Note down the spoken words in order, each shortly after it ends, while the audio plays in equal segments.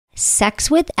Sex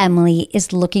with Emily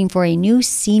is looking for a new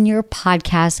senior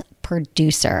podcast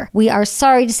producer. We are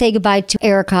sorry to say goodbye to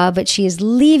Erica, but she is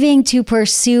leaving to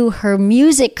pursue her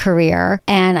music career,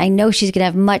 and I know she's going to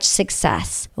have much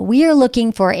success. We are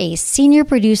looking for a senior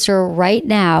producer right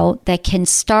now that can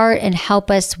start and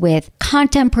help us with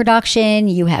content production.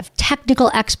 You have technical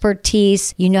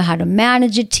expertise, you know how to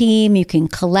manage a team, you can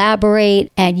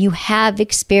collaborate, and you have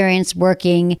experience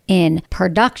working in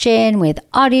production with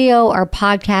audio or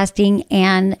podcasting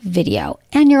and video.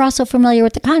 And you're also familiar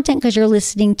with the content because you're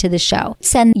listening to the show.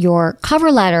 Send your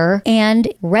cover letter and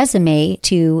resume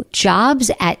to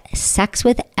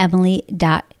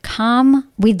jobs@sexwithemily.com.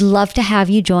 We'd love to have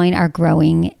you join our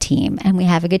growing team, and we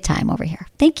have a good time over here.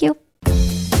 Thank you.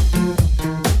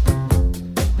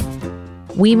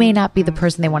 We may not be the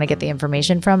person they want to get the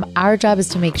information from. Our job is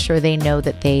to make sure they know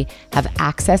that they have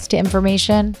access to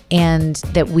information and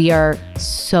that we are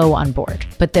so on board,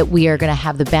 but that we are going to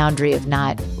have the boundary of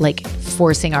not like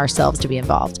forcing ourselves to be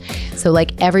involved. So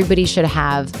like everybody should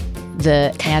have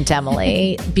the Aunt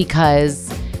Emily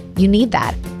because you need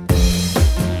that.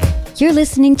 You're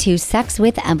listening to Sex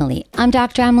with Emily. I'm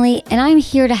Dr. Emily, and I'm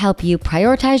here to help you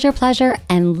prioritize your pleasure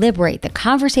and liberate the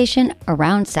conversation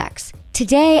around sex.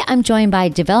 Today, I'm joined by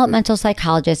developmental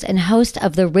psychologist and host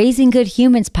of the Raising Good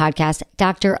Humans podcast,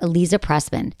 Dr. Aliza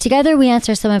Pressman. Together, we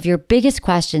answer some of your biggest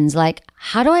questions like,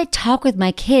 how do I talk with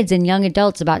my kids and young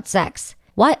adults about sex?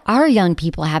 Why are young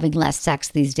people having less sex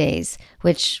these days?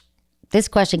 Which, this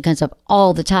question comes up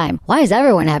all the time. Why is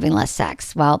everyone having less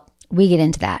sex? Well, we get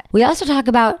into that. We also talk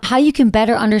about how you can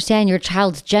better understand your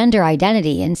child's gender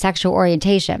identity and sexual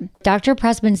orientation. Dr.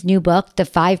 Pressman's new book, The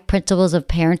 5 Principles of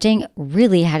Parenting,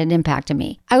 really had an impact on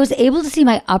me. I was able to see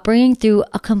my upbringing through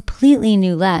a completely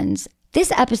new lens.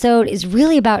 This episode is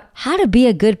really about how to be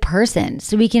a good person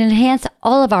so we can enhance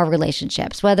all of our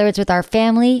relationships, whether it's with our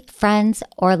family, friends,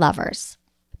 or lovers.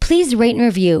 Please rate and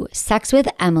review Sex with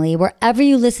Emily wherever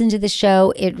you listen to the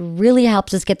show. It really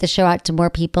helps us get the show out to more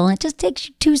people. It just takes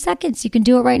you 2 seconds. You can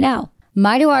do it right now.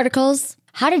 My new articles,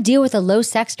 how to deal with a low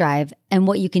sex drive and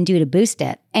what you can do to boost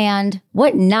it, and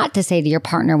what not to say to your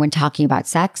partner when talking about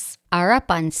sex, are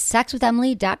up on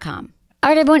sexwithemily.com.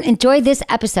 All right, everyone, enjoy this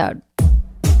episode.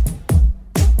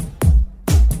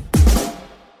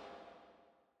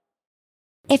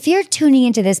 If you're tuning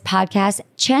into this podcast,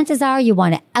 chances are you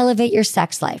want to elevate your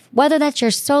sex life, whether that's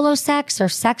your solo sex or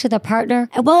sex with a partner.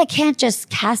 And while I can't just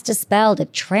cast a spell to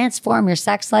transform your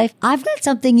sex life, I've got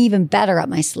something even better up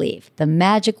my sleeve, the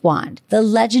Magic Wand, the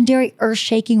legendary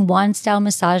earth-shaking wand-style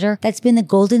massager that's been the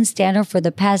golden standard for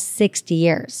the past 60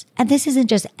 years. And this isn't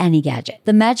just any gadget.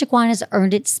 The Magic Wand has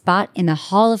earned its spot in the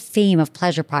Hall of Fame of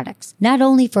pleasure products, not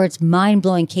only for its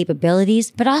mind-blowing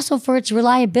capabilities, but also for its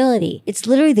reliability. It's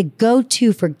literally the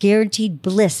go-to for guaranteed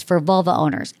bliss for vulva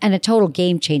owners and a total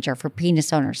game changer for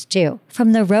penis owners too.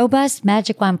 From the robust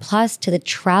Magic Wand Plus to the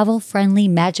travel-friendly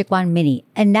Magic Wand Mini,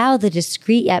 and now the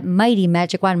discreet yet mighty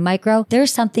Magic Wand Micro,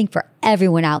 there's something for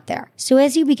everyone out there. So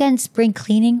as you begin spring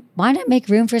cleaning, why not make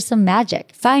room for some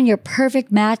magic? Find your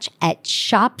perfect match at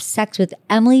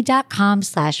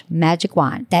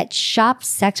shopsexwithemily.com/magicwand. That's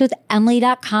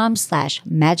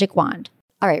shopsexwithemily.com/magicwand.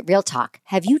 All right, real talk.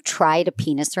 Have you tried a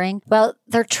penis ring? Well,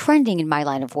 they're trending in my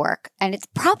line of work, and it's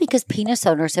probably because penis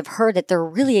owners have heard that they're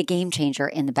really a game changer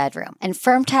in the bedroom. And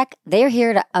FirmTech, they're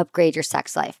here to upgrade your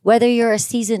sex life. Whether you're a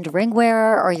seasoned ring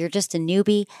wearer or you're just a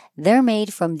newbie, they're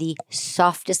made from the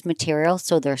softest material,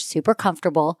 so they're super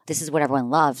comfortable. This is what everyone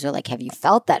loves. They're like, have you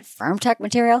felt that FirmTech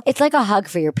material? It's like a hug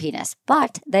for your penis,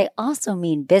 but they also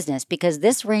mean business because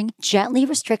this ring gently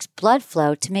restricts blood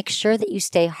flow to make sure that you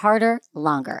stay harder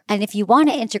longer. And if you want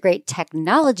to integrate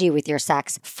technology with your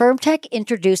sex, FirmTech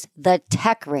introduced the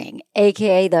Tech Ring,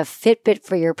 aka the Fitbit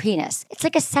for your penis. It's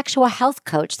like a sexual health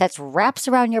coach that wraps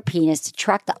around your penis to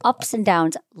track the ups and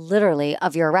downs, literally,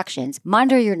 of your erections,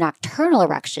 monitor your nocturnal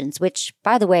erections, which,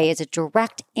 by the way, is a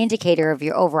direct indicator of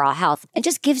your overall health, and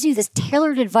just gives you this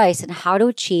tailored advice on how to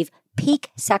achieve peak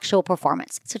sexual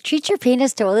performance. So treat your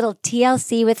penis to a little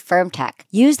TLC with FirmTech.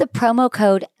 Use the promo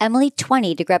code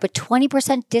Emily20 to grab a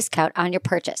 20% discount on your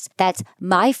purchase. That's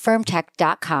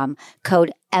myfirmtech.com,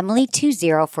 code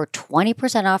Emily20 for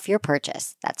 20% off your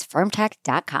purchase. That's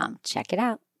firmtech.com. Check it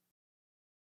out.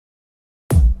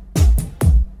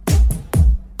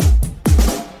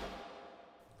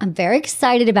 I'm very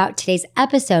excited about today's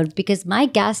episode because my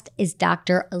guest is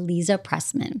Dr. Aliza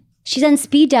Pressman. She's on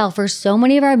speed dial for so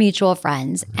many of our mutual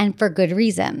friends, and for good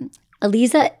reason.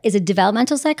 Aliza is a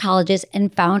developmental psychologist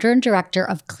and founder and director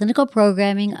of clinical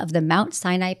programming of the Mount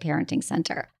Sinai Parenting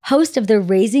Center. Host of the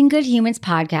Raising Good Humans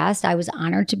podcast. I was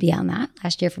honored to be on that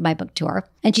last year for my book tour.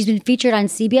 And she's been featured on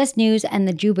CBS News and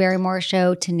The Drew Barrymore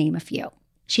Show, to name a few.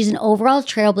 She's an overall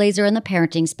trailblazer in the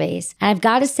parenting space. And I've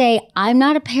got to say, I'm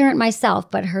not a parent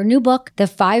myself, but her new book, The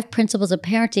 5 Principles of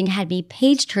Parenting, had me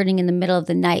page turning in the middle of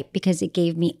the night because it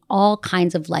gave me all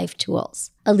kinds of life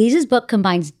tools. Aliza's book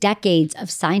combines decades of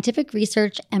scientific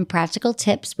research and practical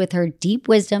tips with her deep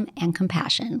wisdom and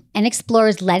compassion, and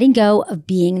explores letting go of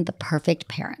being the perfect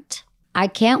parent. I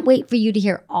can't wait for you to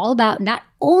hear all about not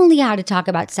only how to talk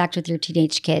about sex with your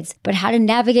teenage kids, but how to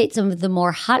navigate some of the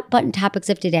more hot button topics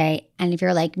of today. And if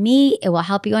you're like me, it will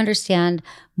help you understand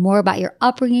more about your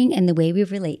upbringing and the way we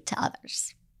relate to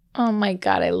others. Oh my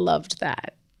God, I loved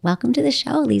that. Welcome to the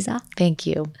show, Aliza. Thank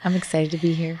you. I'm excited to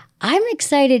be here. I'm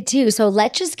excited too. So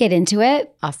let's just get into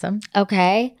it. Awesome.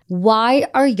 Okay. Why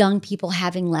are young people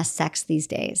having less sex these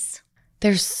days?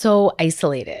 They're so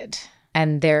isolated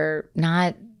and they're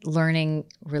not learning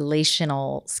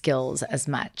relational skills as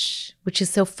much, which is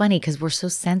so funny because we're so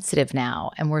sensitive now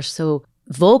and we're so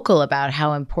vocal about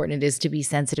how important it is to be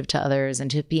sensitive to others and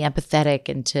to be empathetic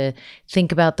and to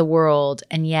think about the world.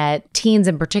 And yet teens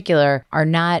in particular are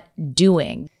not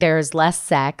doing. There's less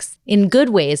sex in good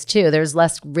ways too. There's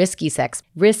less risky sex,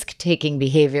 risk-taking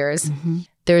behaviors. Mm-hmm.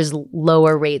 There's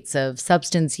lower rates of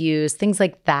substance use, things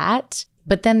like that.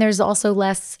 But then there's also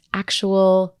less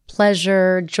actual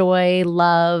pleasure, joy,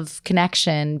 love,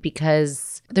 connection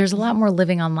because there's a lot more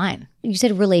living online. You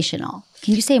said relational.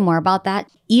 Can you say more about that?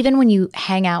 Even when you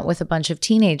hang out with a bunch of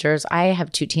teenagers, I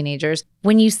have 2 teenagers,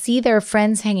 when you see their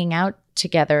friends hanging out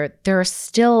together, they're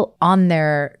still on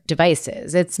their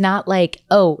devices. It's not like,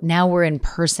 oh, now we're in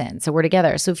person, so we're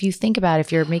together. So if you think about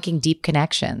if you're making deep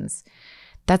connections,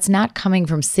 that's not coming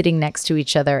from sitting next to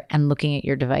each other and looking at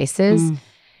your devices.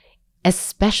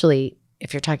 Especially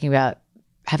if you're talking about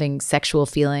having sexual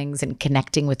feelings and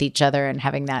connecting with each other and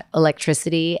having that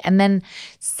electricity. And then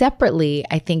separately,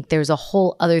 I think there's a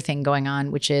whole other thing going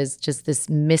on, which is just this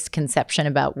misconception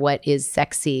about what is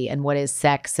sexy and what is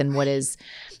sex and what is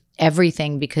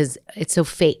everything, because it's so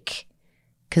fake.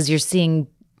 Because you're seeing,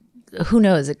 who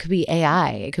knows, it could be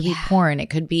AI, it could be porn, it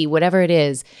could be whatever it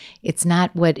is. It's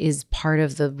not what is part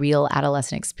of the real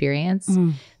adolescent experience.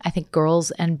 I think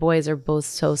girls and boys are both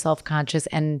so self-conscious,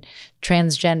 and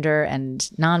transgender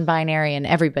and non-binary and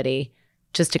everybody,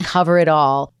 just to cover it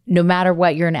all. No matter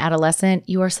what, you're an adolescent,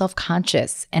 you are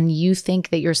self-conscious and you think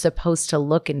that you're supposed to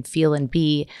look and feel and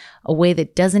be a way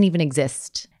that doesn't even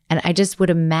exist. And I just would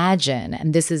imagine,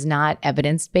 and this is not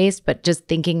evidence-based, but just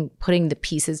thinking, putting the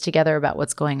pieces together about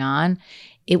what's going on,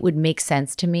 it would make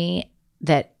sense to me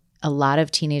that a lot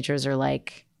of teenagers are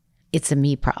like, it's a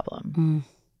me problem.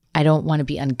 I don't want to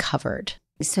be uncovered.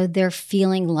 So they're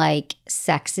feeling like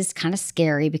sex is kind of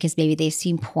scary because maybe they've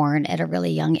seen porn at a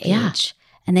really young age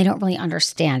and they don't really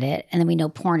understand it. And then we know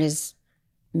porn is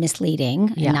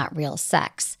misleading and not real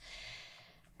sex.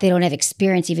 They don't have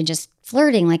experience even just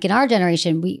flirting. Like in our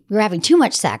generation, we were having too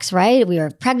much sex, right? We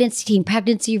were teen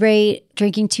pregnancy rate,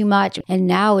 drinking too much. And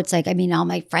now it's like, I mean, all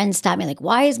my friends stop me like,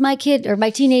 why is my kid or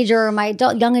my teenager or my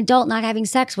young adult not having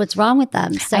sex? What's wrong with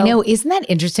them? So, I know. Isn't that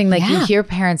interesting? Like you hear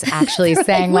parents actually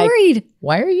saying like,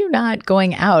 why are you not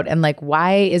going out? And like,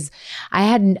 I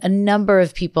had a number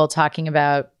of people talking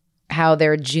about how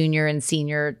their junior and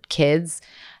senior kids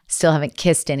still haven't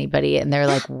kissed anybody. And they're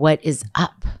like, what is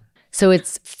up? So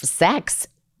it's sex,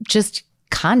 just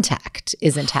contact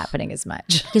isn't happening as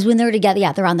much. Because when they're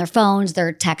together, they're on their phones,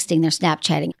 they're texting, they're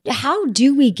Snapchatting. How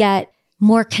do we get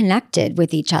more connected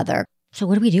with each other? So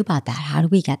what do we do about that? How do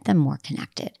we get them more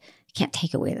connected? You can't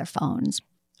take away their phones.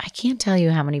 I can't tell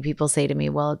you how many people say to me,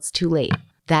 well, it's too late.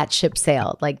 That ship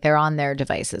sailed. Like they're on their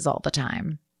devices all the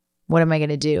time. What am I going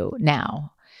to do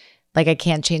now? Like I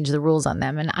can't change the rules on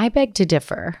them. And I beg to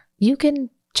differ. You can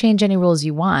change any rules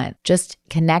you want. Just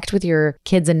connect with your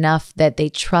kids enough that they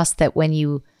trust that when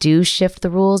you do shift the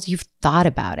rules, you've thought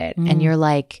about it. And you're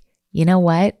like, you know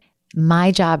what? My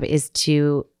job is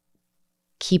to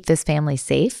keep this family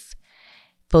safe,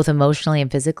 both emotionally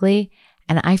and physically.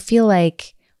 And I feel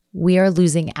like we are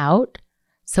losing out.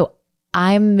 So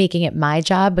I'm making it my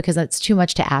job because it's too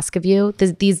much to ask of you.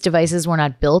 These devices were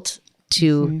not built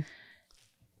to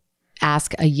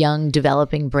ask a young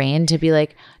developing brain to be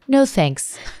like, no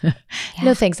thanks.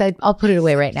 No thanks. I'll put it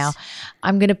away right now.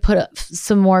 I'm going to put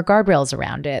some more guardrails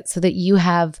around it so that you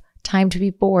have time to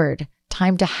be bored,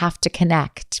 time to have to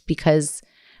connect, because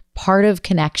part of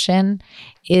connection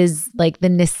is like the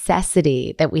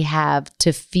necessity that we have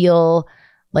to feel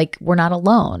like we're not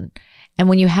alone. And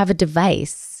when you have a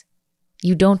device,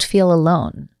 you don't feel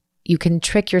alone. You can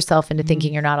trick yourself into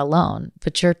thinking you're not alone,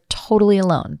 but you're totally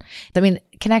alone. I mean,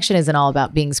 connection isn't all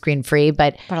about being screen free,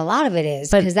 but a lot of it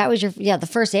is, because that was the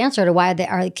first answer to why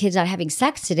are the kids not having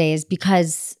sex today is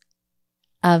because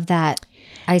of that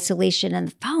isolation and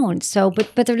the phone. So,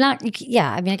 but they're not,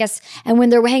 I mean, I guess, and when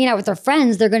they're hanging out with their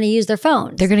friends, they're going to use their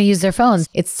phones. They're going to use their phones.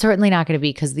 It's certainly not going to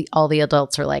be because all the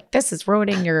adults are like, this is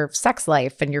ruining your sex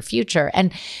life and your future.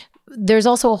 And there's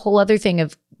also a whole other thing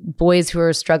of boys who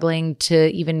are struggling to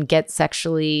even get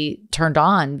sexually turned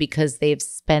on because they've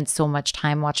spent so much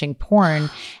time watching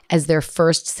porn as their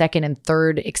first, second, and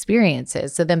third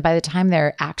experiences. So then by the time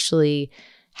they're actually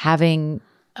having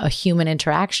a human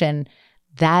interaction,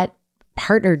 that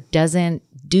partner doesn't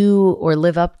do or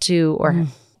live up to or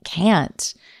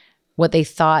can't what they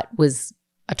thought was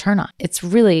a turn on. It's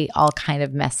really all kind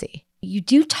of messy. You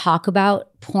do talk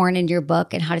about porn in your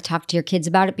book and how to talk to your kids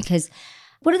about it, because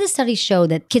what do the studies show?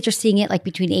 That kids are seeing it like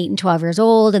between 8 and 12 years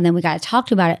old, and then we got to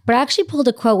talk about it. But I actually pulled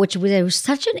a quote, which was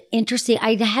such an interesting,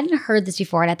 I hadn't heard this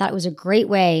before, and I thought it was a great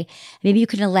way. Maybe you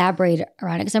can elaborate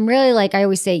around it, because I'm really I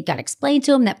always say, you got to explain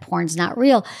to them that porn's not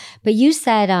real. But you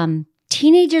said,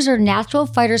 teenagers are natural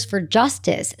fighters for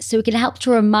justice, so it can help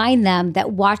to remind them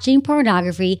that watching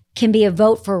pornography can be a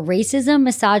vote for racism,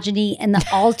 misogyny, and the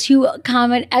all too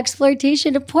common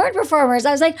exploitation of porn performers.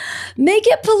 I was like, make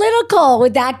it political.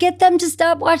 Would that get them to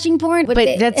stop watching porn?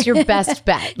 But that's your best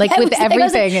bet. Like with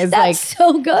everything is that's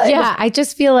so good. Yeah, I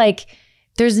just feel like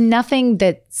there's nothing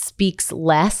that speaks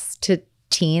less to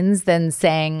teens than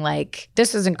saying like,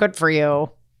 this isn't good for you.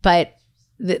 But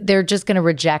they're just going to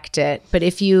reject it. But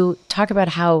if you talk about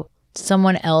how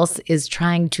someone else is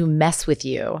trying to mess with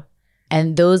you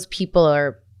and those people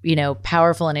are,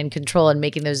 powerful and in control and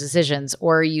making those decisions,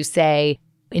 or you say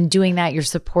in doing that, you're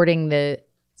supporting the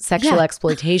sexual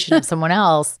exploitation of someone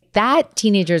else, that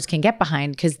teenagers can get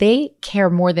behind because they care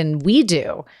more than we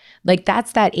do. Like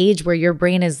that's that age where your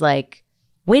brain is like,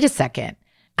 wait a second,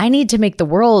 I need to make the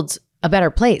world a better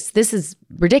place. This is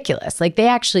ridiculous. Like they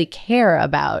actually care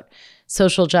about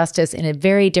social justice in a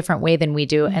very different way than we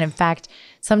do. And in fact,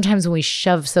 sometimes when we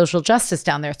shove social justice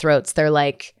down their throats, they're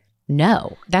like,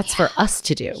 no, that's for us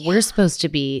to do. We're supposed to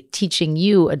be teaching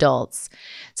you adults.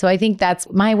 So I think that's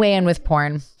my way in with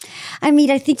porn. I mean,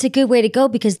 I think it's a good way to go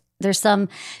because there's some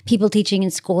people teaching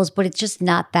in schools, but it's just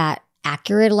not that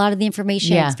accurate. A lot of the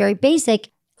information, it's very basic.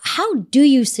 How do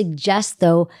you suggest,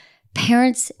 though,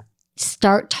 parents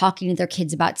start talking to their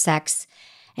kids about sex?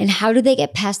 And how do they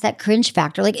get past that cringe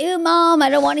factor? Like, ew, mom, I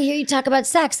don't want to hear you talk about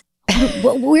sex.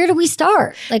 Where do we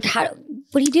start? Like, what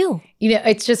do you do?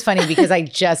 It's just funny because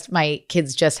my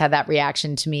kids just had that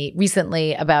reaction to me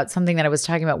recently about something that I was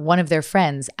talking about. One of their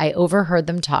friends, I overheard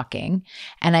them talking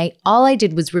and all I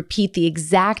did was repeat the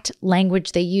exact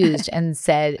language they used and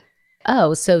said,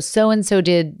 oh, so-and-so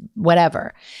did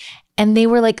whatever. And they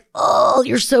were like, oh,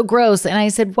 you're so gross. And I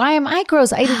said, why am I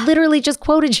gross? I literally just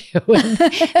quoted you. And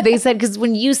they said, because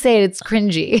when you say it, it's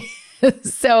cringy.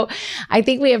 So I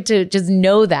think we have to just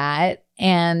know that.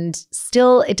 And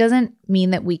still, it doesn't mean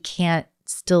that we can't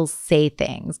still say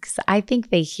things because I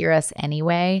think they hear us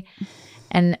anyway.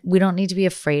 And we don't need to be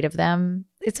afraid of them.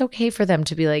 It's okay for them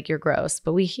to be like, you're gross,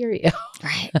 but we hear you.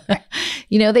 Right.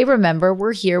 They remember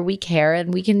we're here, we care,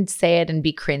 and we can say it and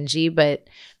be cringy, but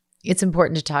it's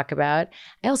important to talk about.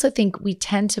 I also think we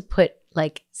tend to put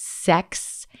like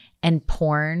sex and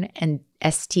porn and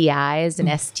STIs and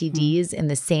STDs in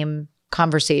the same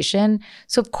conversation.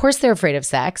 So of course they're afraid of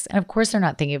sex. And of course they're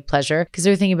not thinking of pleasure because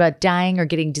they're thinking about dying or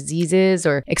getting diseases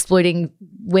or exploiting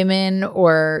women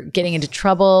or getting into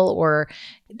trouble, or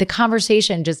the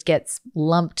conversation just gets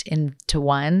lumped into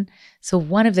one. So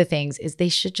one of the things is they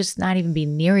should just not even be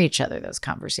near each other, those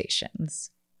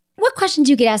conversations. What questions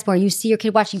do you get asked more? You see your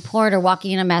kid watching porn or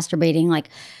walking in and masturbating, like,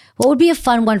 what would be a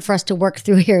fun one for us to work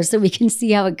through here so we can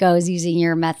see how it goes using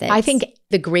your methods? I think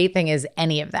the great thing is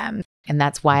any of them. And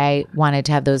that's why I wanted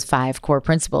to have those 5 core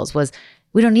principles was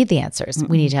we don't need the answers.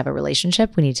 Mm-hmm. We need to have a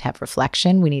relationship. We need to have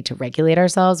reflection. We need to regulate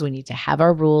ourselves. We need to have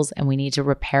our rules and we need to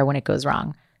repair when it goes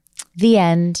wrong. The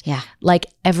end. Yeah. Like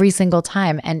every single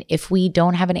time. And if we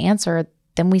don't have an answer,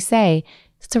 then we say,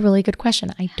 it's a really good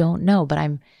question. I don't know, but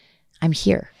I'm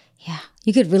here. Yeah.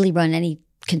 You could really run any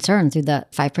concern through the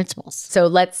 5 principles. So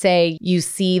let's say you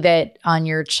see that on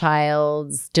your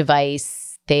child's device,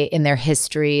 in their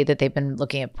history that they've been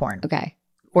looking at porn. Okay.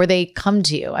 Or they come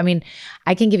to you. I mean,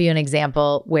 I can give you an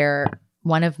example where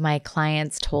one of my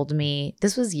clients told me,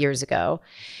 this was years ago,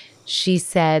 she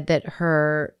said that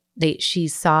she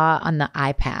saw on the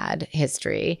iPad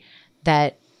history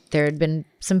that there had been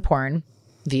some porn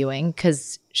viewing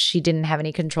because she didn't have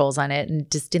any controls on it and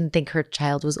just didn't think her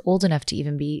child was old enough to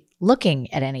even be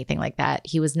looking at anything like that.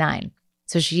 He was 9.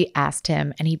 So she asked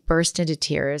him and he burst into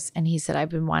tears and he said, I've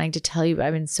been wanting to tell you, but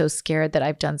I've been so scared that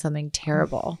I've done something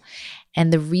terrible.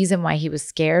 And the reason why he was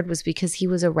scared was because he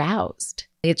was aroused.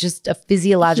 It's just a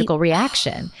physiological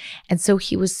reaction. And so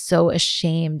he was so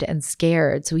ashamed and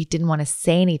scared. So he didn't want to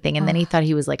say anything. And then he thought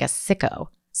he was like a sicko.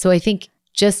 So I think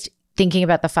just thinking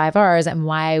about the 5 R's and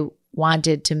why I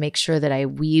wanted to make sure that I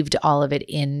weaved all of it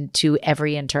into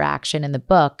every interaction in the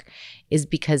book is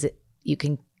because you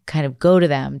can kind of go to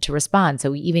them to respond.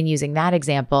 So even using that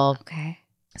example. Okay.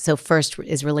 So first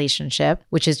is relationship,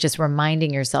 which is just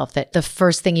reminding yourself that the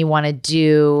first thing you want to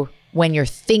do when you're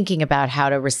thinking about how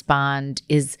to respond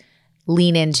is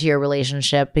lean into your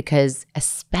relationship, because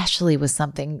especially with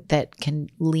something that can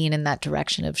lean in that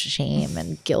direction of shame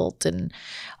and guilt and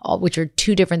all, which are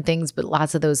 2 different things, but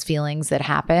lots of those feelings that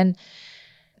happen.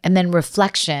 And then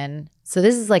reflection. So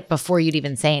this is like before you'd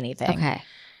even say anything. Okay.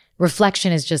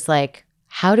 Reflection is just like,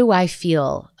 how do I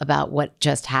feel about what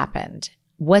just happened?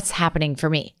 What's happening for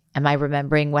me? Am I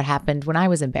remembering what happened when I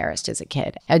was embarrassed as a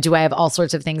kid? Do I have all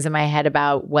sorts of things in my head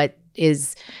about what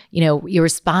is,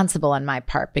 irresponsible on my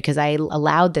part because I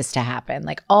allowed this to happen?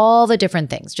 Like all the different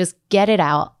things. Just get it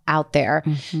out there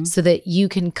so that you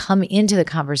can come into the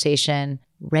conversation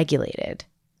regulated.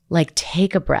 Like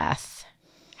take a breath,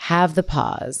 have the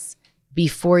pause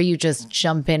before you just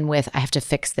jump in with, I have to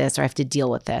fix this or I have to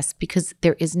deal with this, because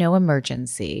there is no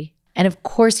emergency. And of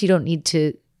course, you don't need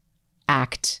to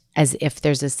act as if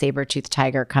there's a saber-toothed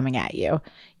tiger coming at you.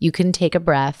 You can take a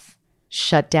breath,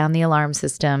 shut down the alarm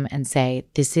system and say,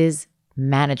 this is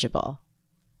manageable.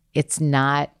 It's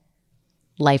not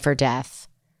life or death.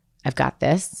 I've got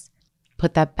this.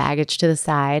 Put that baggage to the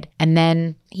side. And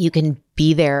then you can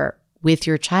be there with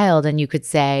your child. And you could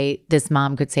say, this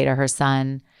mom could say to her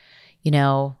son,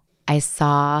 I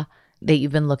saw that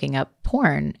you've been looking up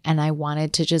porn and I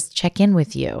wanted to just check in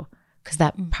with you because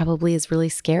that probably is really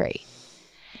scary.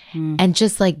 And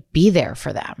just like be there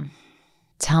for them.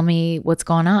 Tell me what's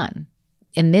going on.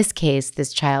 In this case,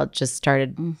 this child just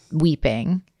started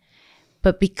weeping,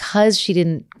 but because she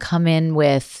didn't come in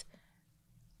with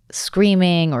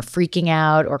screaming or freaking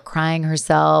out or crying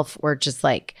herself or just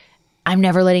like, I'm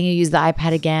never letting you use the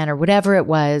iPad again or whatever it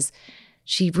was,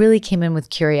 she really came in with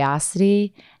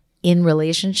curiosity. In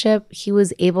relationship, he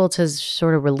was able to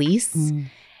sort of release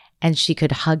and she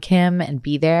could hug him and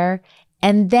be there.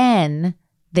 And then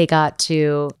they got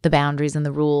to the boundaries and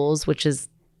the rules, which is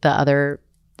the other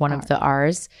one of the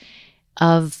R's,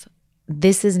 of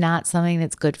this is not something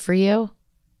that's good for you.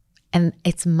 And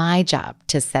it's my job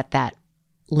to set that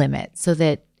limit so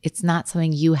that it's not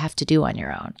something you have to do on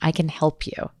your own. I can help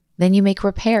you. Then you make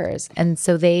repairs. And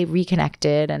so they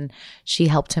reconnected and she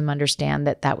helped him understand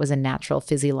that that was a natural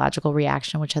physiological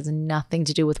reaction, which has nothing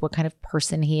to do with what kind of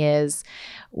person he is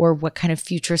or what kind of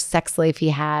future sex life he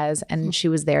has. And she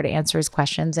was there to answer his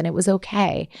questions and it was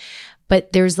okay.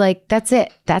 But there's like, that's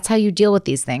it. That's how you deal with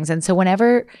these things. And so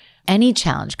whenever any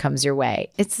challenge comes your way,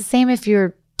 it's the same if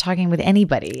you're talking with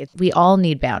anybody. We all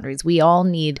need boundaries. We all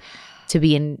need to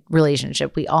be in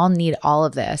relationship. We all need all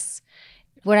of this.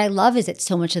 What I love is that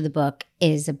so much of the book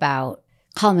is about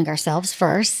calming ourselves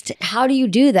first. How do you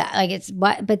do that?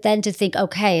 But then to think,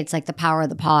 okay, it's like the power of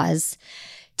the pause,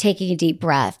 taking a deep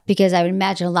breath, because I would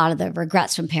imagine a lot of the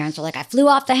regrets from parents are like, I flew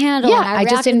off the handle and I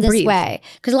just didn't reacted this breathe. way.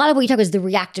 Because a lot of what you talk is the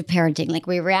reactive parenting. Like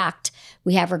we react,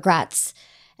 we have regrets,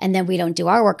 and then we don't do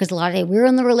our work. Because a lot of we're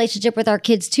in the relationship with our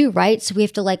kids too, right? So we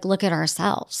have to like look at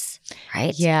ourselves,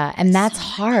 right? Yeah, and that's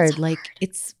hard. Like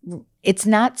it's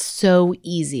not so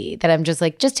easy that I'm just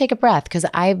like, just take a breath, because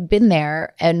I've been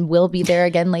there and will be there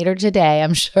again later today,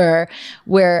 I'm sure,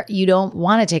 where you don't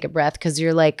want to take a breath because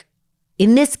you're like,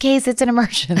 in this case, it's an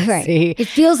emergency. Right. It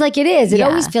feels like it is. It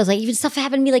always feels like, even stuff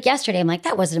happened to me like yesterday. I'm like,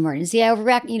 that was an emergency. I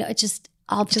overreact. It's just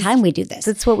all the time we do this.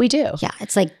 That's what we do. Yeah.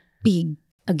 It's like being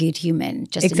a good human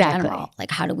just in general. Like,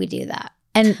 how do we do that?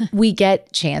 And we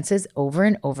get chances over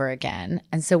and over again.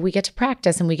 And so we get to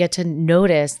practice and we get to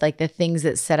notice like the things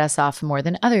that set us off more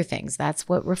than other things. That's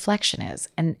what reflection is.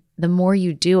 And the more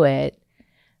you do it,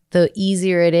 the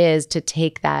easier it is to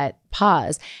take that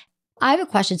pause. I have a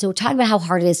question. So we're talking about how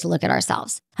hard it is to look at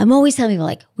ourselves. I'm always telling people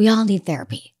like, we all need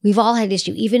therapy. We've all had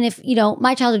issue. Even if,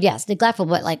 my childhood, yes, neglectful,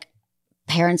 but like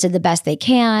parents did the best they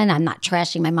can. I'm not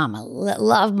trashing my mom. I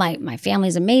love my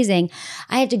family's amazing.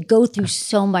 I had to go through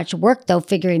so much work though,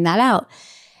 figuring that out.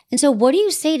 And so what do you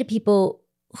say to people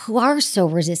who are so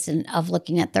resistant of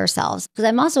looking at themselves? Because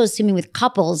I'm also assuming with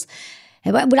couples,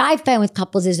 and what I find with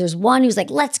couples is there's one who's like,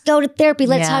 let's go to therapy,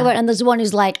 let's talk about it. And there's one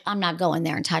who's like, I'm not going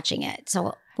there and touching it.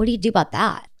 So what do you do about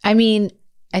that? I mean,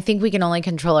 I think we can only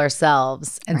control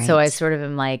ourselves. And so I sort of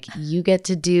am like, you get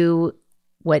to do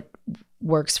what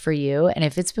works for you. And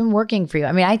if it's been working for you,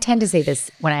 I mean, I tend to say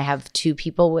this when I have two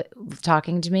people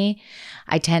talking to me,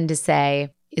 I tend to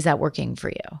say, is that working for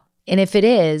you? And if it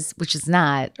is, which is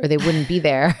not, or they wouldn't be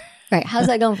there. Right. How's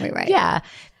that going for you? Right. Yeah.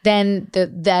 Then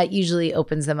that usually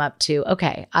opens them up to,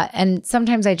 okay. And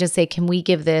sometimes I just say, can we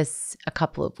give this a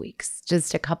couple of weeks?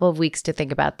 Just a couple of weeks to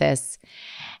think about this.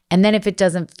 And then if it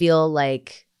doesn't feel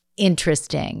like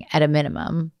interesting at a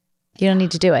minimum, you don't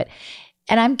need to do it.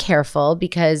 And I'm careful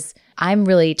because I'm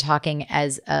really talking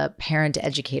as a parent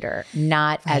educator,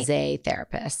 not as a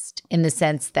therapist, in the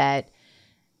sense that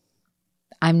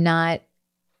I'm not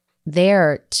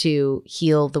there to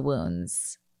heal the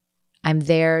wounds. I'm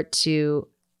there to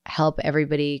help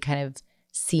everybody kind of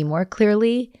see more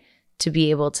clearly, to be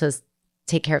able to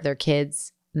take care of their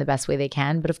kids in the best way they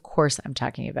can. But of course, I'm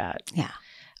talking about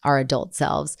our adult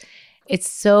selves. It's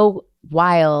so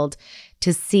wild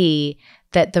to see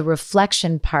that the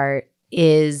reflection part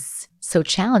is so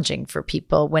challenging for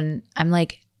people when I'm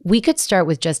like, we could start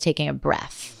with just taking a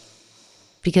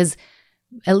breath, because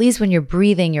at least when you're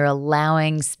breathing, you're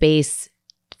allowing space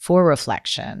for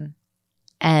reflection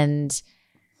and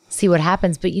see what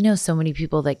happens. But you know, so many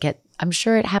people that I'm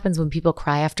sure it happens when people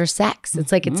cry after sex.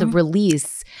 It's like, it's a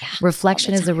release. Yeah,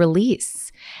 reflection is a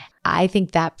release. I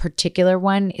think that particular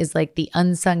one is like the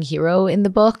unsung hero in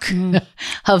the book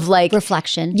of like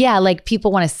reflection. Yeah. Like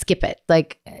people want to skip it.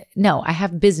 Like, no, I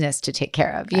have business to take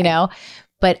care of, you know?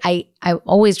 But I'm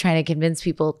always trying to convince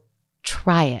people,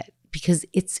 try it, because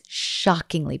it's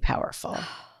shockingly powerful.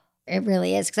 It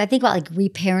really is. Because I think about like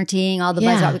reparenting, all the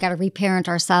buzz about we got to reparent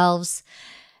ourselves.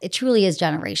 It truly is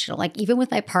generational. Like even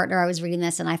with my partner, I was reading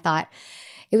this and I thought,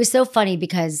 it was so funny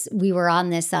because we were on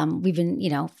this, we've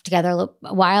been, together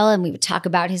a while, and we would talk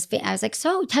about his family. I was like,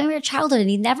 so tell me about your childhood. And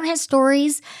he never has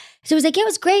stories. So he was like, yeah, it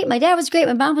was great. My dad was great.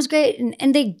 My mom was great.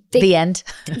 And they the end.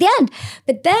 The end.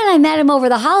 But then I met him over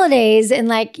the holidays and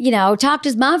talked to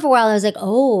his mom for a while. And I was like,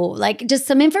 oh, like just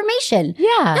some information.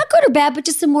 Yeah. Not good or bad, but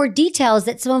just some more details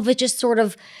that some of it just sort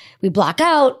of, we block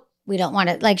out. We don't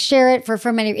want to share it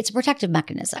for many. It's a protective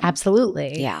mechanism.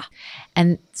 Absolutely. Yeah.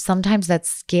 And sometimes that's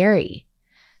scary.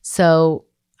 So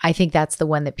I think that's the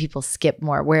one that people skip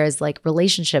more. Whereas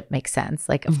relationship makes sense.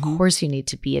 Of course you need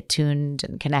to be attuned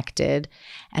and connected.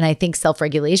 And I think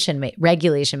regulation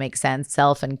makes sense,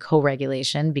 self and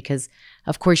co-regulation, because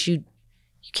of course you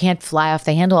can't fly off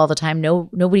the handle all the time.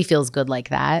 Nobody feels good like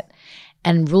that.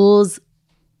 And rules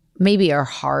maybe are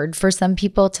hard for some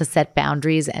people to set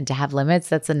boundaries and to have limits.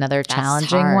 That's another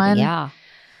challenging one. Yeah.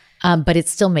 But it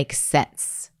still makes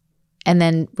sense. And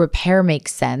then repair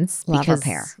makes sense because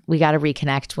we got to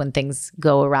reconnect when things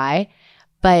go awry.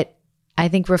 But I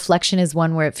think reflection is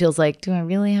one where it feels like, do I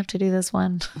really have to do this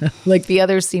one? The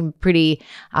others seem pretty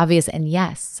obvious. And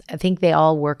yes, I think they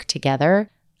all work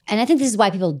together. And I think this is why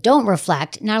people don't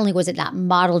reflect. Not only was it not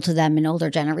modeled to them in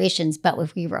older generations, but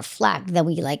if we reflect, then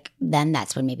then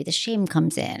that's when maybe the shame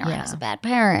comes in, or I was a bad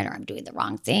parent, or I'm doing the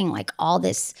wrong thing, all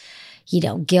this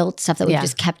guilt stuff that we've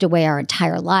just kept away our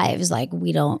entire lives.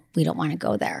 We don't want to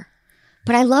go there.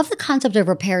 But I love the concept of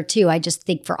repair too. I just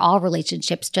think for all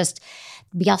relationships,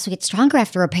 we also get stronger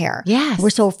after repair. Yes. We're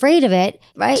so afraid of it,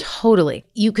 right? Totally.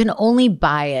 You can only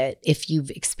buy it if you've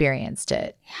experienced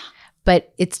it. Yeah.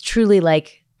 But it's truly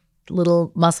like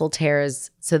little muscle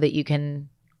tears so that you can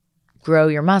grow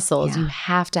your muscles. You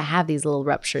have to have these little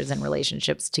ruptures in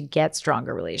relationships to get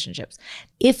stronger relationships.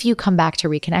 If you come back to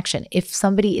reconnection, if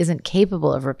somebody isn't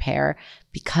capable of repair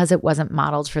because it wasn't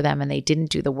modeled for them and they didn't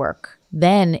do the work,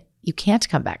 then you can't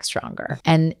come back stronger.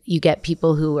 And you get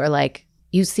people who are like,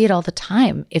 you see it all the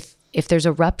time. If there's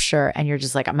a rupture and you're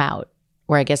just like, I'm out,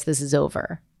 or I guess this is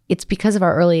over, it's because of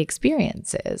our early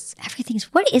experiences.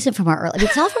 What is it from our early?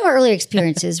 It's all from our earlier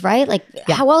experiences, right?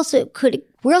 How else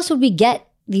where else would we get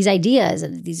these ideas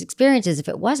and these experiences if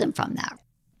it wasn't from that?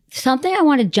 Something I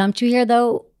want to jump to here,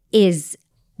 though, is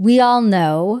we all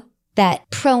know that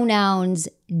pronouns,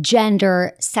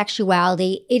 gender,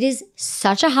 sexuality, it is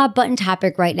such a hot button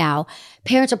topic right now.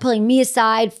 Parents are pulling me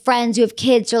aside. Friends who have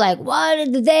kids are like, what are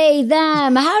they,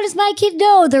 them? How does my kid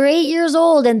know? They're 8 years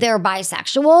old and they're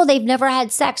bisexual. They've never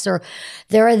had sex, or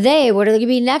they're a they. What are they going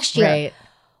to be next year? Right.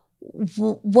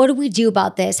 What do we do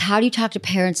about this? How do you talk to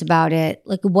parents about it?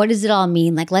 What does it all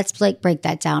mean? Let's break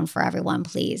that down for everyone,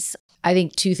 please. I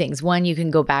think two things. One, you can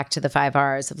go back to the 5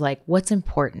 R's of what's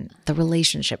important? The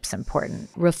relationship's important.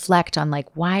 Reflect on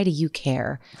why do you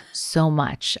care so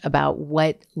much about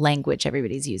what language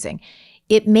everybody's using?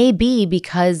 It may be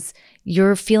because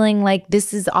you're feeling like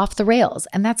this is off the rails,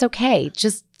 and that's okay.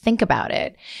 Just think about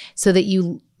it so that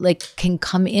you like can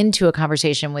come into a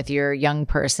conversation with your young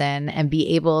person and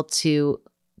be able to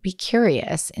be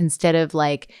curious instead of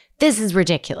like, this is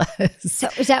ridiculous. So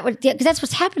is that what, because that's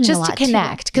what's happening just a lot to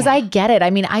connect. Because I get it. I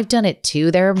mean, I've done it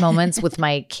too. There are moments with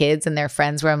my kids and their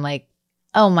friends where I'm like,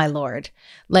 oh my Lord,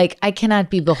 like I cannot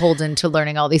be beholden to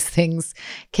learning all these things.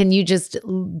 Can you just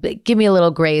give me a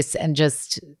little grace and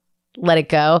just let it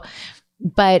go?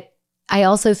 But I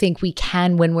also think we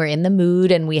can, when we're in the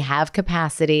mood and we have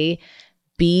capacity,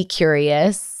 be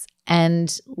curious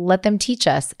and let them teach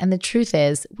us. And the truth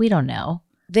is, we don't know.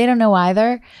 They don't know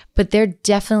either, but they're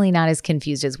definitely not as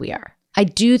confused as we are. I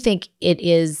do think it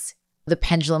is, the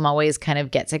pendulum always kind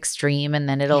of gets extreme and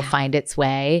then it'll find its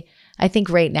way. I think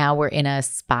right now we're in a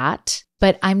spot,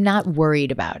 but I'm not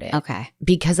worried about it. Okay.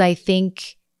 Because I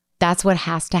think that's what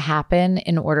has to happen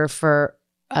in order for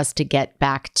us to get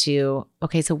back to,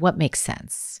 okay, so what makes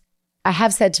sense? I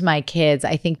have said to my kids,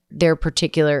 I think their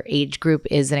particular age group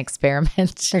is an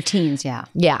experiment. They're teens, yeah.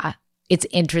 Yeah. It's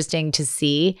interesting to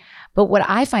see. But what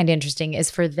I find interesting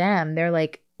is for them, they're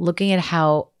like looking at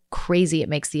how crazy it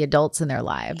makes the adults in their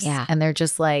lives. Yeah. And they're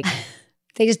just like,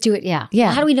 they just do it. Yeah. Yeah.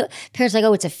 Well, how do we know? Parents are like,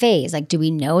 oh, it's a phase. Like, do we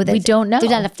know that? We don't know.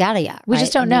 There's not enough data yet. We right?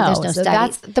 just don't I mean, know. There's no So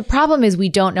studies. that's the problem, is we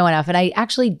don't know enough. And I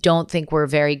actually don't think we're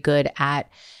very good at,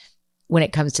 when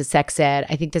it comes to sex ed.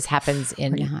 I think this happens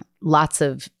in lots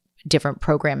of different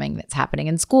programming that's happening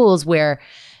in schools where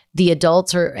the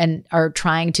adults are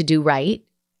trying to do right.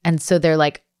 And so they're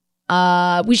like,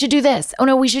 we should do this. Oh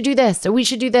no, we should do this, or we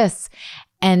should do this.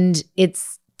 And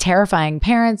it's terrifying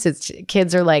parents.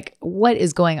 Kids are like, what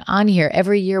is going on here?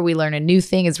 Every year we learn a new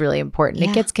thing is really important. Yeah.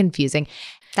 It gets confusing.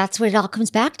 That's what it all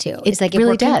comes back to. It's like, really if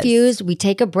we're does. confused, we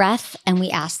take a breath and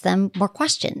we ask them more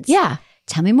questions. Yeah.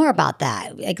 Tell me more about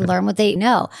that. Like, learn what they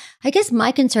know. I guess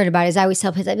my concern about it is I always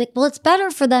tell kids, I'm like, well, it's better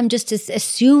for them just to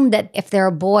assume that if they're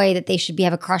a boy, that they should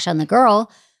have a crush on the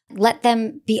girl. Let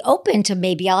them be open to,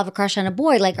 maybe I'll have a crush on a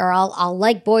boy, like, or I'll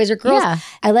like boys or girls. Yeah.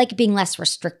 I like being less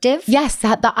restrictive. Yes, the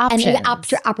options. And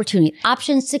the opportunity.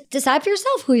 Options to decide for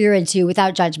yourself who you're into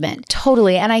without judgment.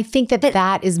 Totally. And I think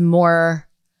that is more,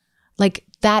 like,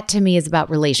 that to me is about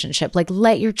relationship. Like,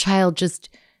 let your child just,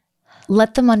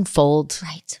 let them unfold.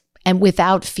 Right. And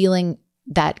without feeling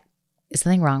that, is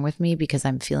something wrong with me because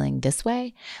I'm feeling this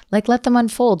way? Like, let them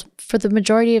unfold. For the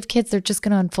majority of kids, they're just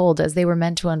going to unfold as they were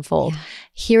meant to unfold. Yeah.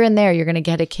 Here and there, you're going to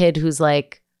get a kid who's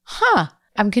like,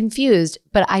 I'm confused.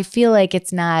 But I feel like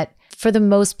it's not, for the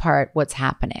most part, what's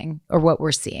happening or what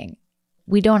we're seeing.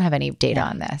 We don't have any data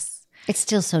on this. It's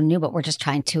still so new, but we're just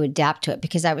trying to adapt to it.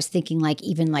 Because I was thinking, like,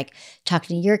 even like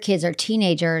talking to your kids or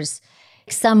teenagers,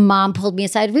 some mom pulled me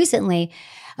aside recently,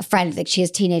 a friend, like, she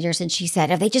has teenagers, and she said,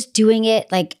 are they just doing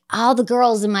it? Like, all the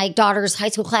girls in my daughter's high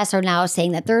school class are now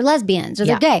saying that they're lesbians or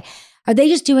they're gay. Are they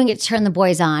just doing it to turn the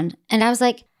boys on? And I was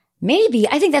like, maybe.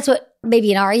 I think that's what,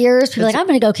 maybe in our years, people are like, I'm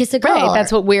going to go kiss a girl. Right.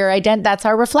 That's what that's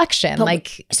our reflection.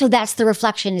 So that's the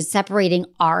reflection, is separating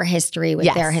our history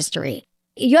with their history.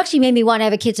 You actually made me want to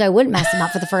have a kid so I wouldn't mess them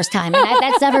up for the first time. And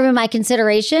that's never been my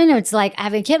consideration. It's like,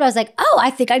 having a kid, I was like, oh, I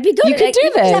think I'd be good. You could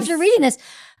do this. After reading this.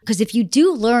 Because if you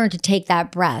do learn to take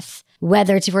that breath,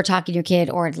 whether it's if we're talking to your kid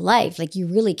or in life, like, you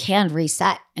really can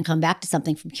reset and come back to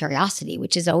something from curiosity,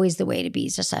 which is always the way to be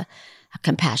just a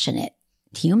compassionate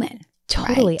human.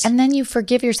 Totally. Right? And then you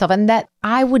forgive yourself. And that,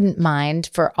 I wouldn't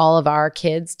mind for all of our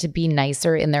kids to be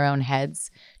nicer in their own heads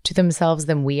to themselves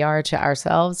than we are to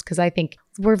ourselves. Because I think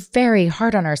we're very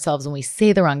hard on ourselves when we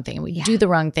say the wrong thing and we do the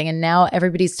wrong thing. And now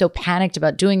everybody's so panicked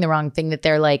about doing the wrong thing that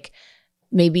they're like,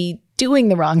 maybe doing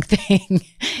the wrong thing.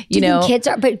 you know, kids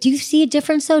are, but do you see a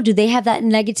difference though? Do they have that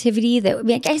negativity? That, I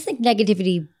mean, I think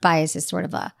negativity bias is sort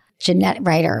of a genetic,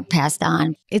 right, or passed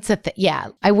on. It's yeah.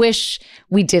 I wish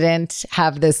we didn't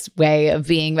have this way of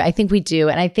being, but I think we do.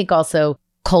 And I think also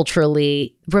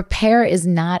culturally, repair is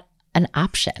not an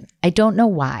option. I don't know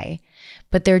why,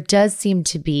 but there does seem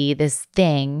to be this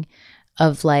thing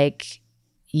of like,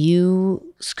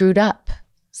 you screwed up,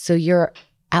 so you're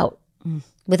out.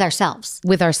 With ourselves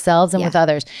and with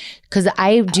others. Because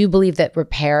I do believe that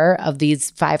repair of these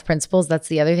 5 principles, that's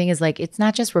the other thing, is like, it's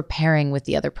not just repairing with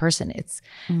the other person. It's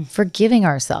forgiving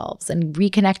ourselves and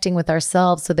reconnecting with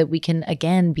ourselves so that we can,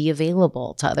 again, be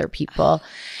available to other people.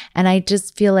 And I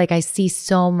just feel like I see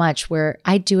so much where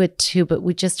I do it too, but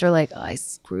we just are like, oh, I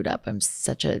screwed up. I'm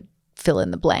such a fill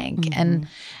in the blank. And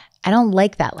I don't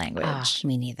like that language.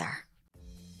 Me neither.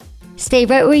 Stay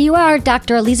right where you are.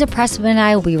 Dr. Aliza Pressman and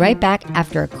I will be right back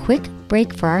after a quick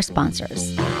break for our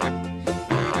sponsors.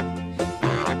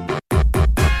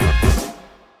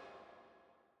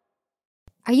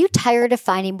 Are you tired of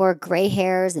finding more gray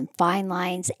hairs and fine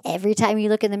lines every time you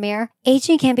look in the mirror?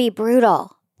 Aging can be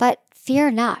brutal, but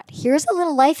Fear not. Here's a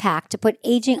little life hack to put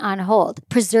aging on hold.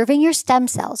 Preserving your stem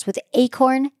cells with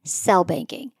Acorn Cell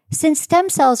Banking. Since stem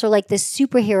cells are like the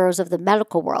superheroes of the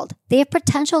medical world, they have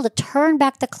potential to turn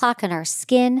back the clock on our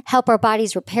skin, help our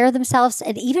bodies repair themselves,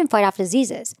 and even fight off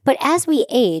diseases. But as we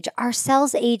age, our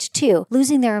cells age too,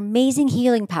 losing their amazing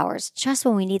healing powers just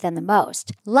when we need them the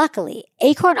most. Luckily,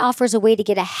 Acorn offers a way to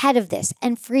get ahead of this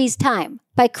and freeze time.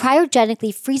 By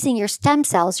cryogenically freezing your stem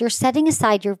cells, you're setting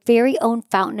aside your very own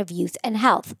fountain of youth and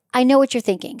health. I know what you're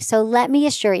thinking, so let me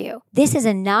assure you, this is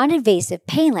a non-invasive,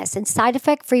 painless, and side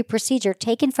effect-free procedure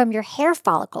taken from your hair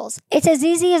follicles. It's as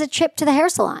easy as a trip to the hair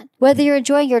salon. Whether you're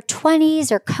enjoying your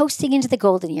 20s or coasting into the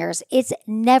golden years, it's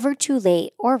never too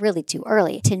late or really too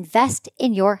early to invest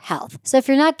in your health. So if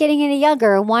you're not getting any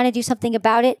younger and want to do something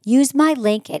about it, use my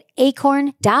link at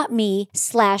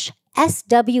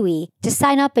acorn.me/SWE to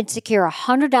sign up and secure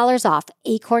 $100 off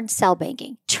Acorn Cell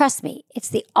Banking. Trust me, it's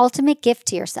the ultimate gift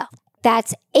to yourself.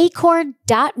 That's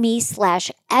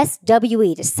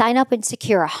acorn.me/SWE to sign up and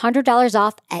secure $100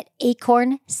 off at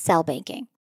Acorn Cell Banking.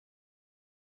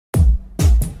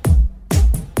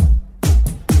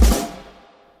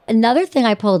 Another thing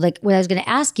I pulled, like what I was going to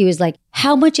ask you is like,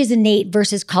 how much is innate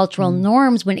versus cultural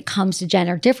norms when it comes to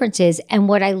gender differences? And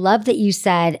what I love that you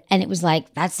said, and it was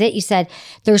like, that's it. You said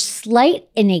there's slight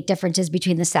innate differences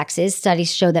between the sexes.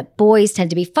 Studies show that boys tend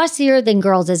to be fussier than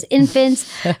girls as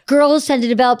infants. Girls tend to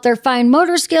develop their fine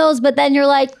motor skills, but then you're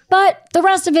like, but the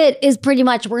rest of it is pretty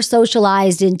much we're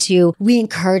socialized into, we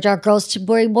encourage our girls to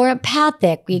be more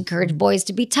empathic. We encourage boys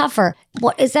to be tougher.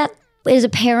 What is that? As a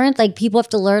parent, like people have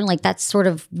to learn, like that's sort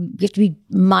of, you have to be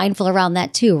mindful around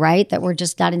that too, right? That we're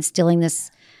just not instilling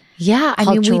this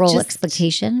cultural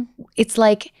expectation. It's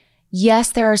like,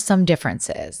 yes, there are some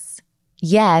differences.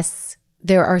 Yes,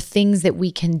 there are things that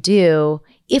we can do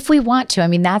if we want to. I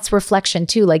mean, that's reflection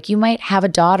too. Like you might have a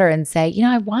daughter and say, you know,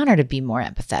 I want her to be more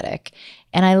empathetic.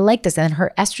 And I like this. And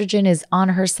her estrogen is on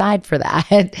her side for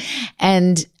that.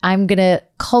 And I'm going to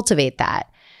cultivate that.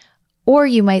 Or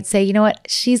you might say, you know what,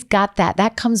 she's got that.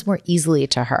 That comes more easily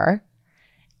to her.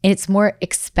 And it's more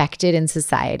expected in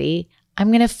society. I'm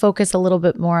going to focus a little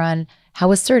bit more on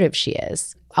how assertive she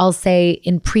is. I'll say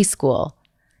in preschool,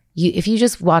 if you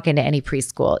just walk into any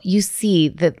preschool, you see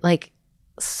that like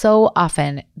so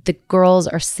often the girls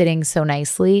are sitting so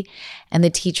nicely and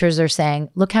the teachers are saying,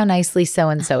 look how nicely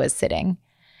so-and-so is sitting.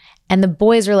 And the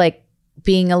boys are like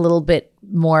being a little bit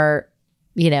more,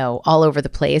 you know, all over the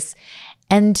place.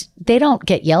 And they don't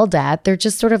get yelled at. They're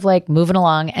just sort of like moving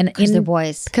along. And because they're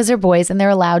boys. Because they're boys and they're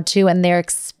allowed to and they're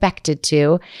expected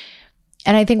to.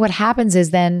 And I think what happens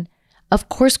is then, of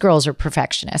course, girls are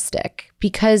perfectionistic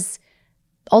because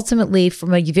ultimately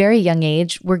from a very young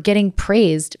age, we're getting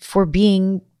praised for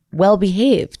being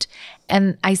well-behaved.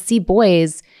 And I see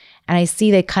boys and I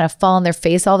see they kind of fall on their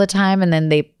face all the time and then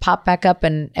they pop back up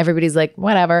and everybody's like,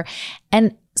 whatever.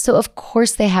 And so of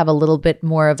course they have a little bit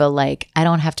more of a like, I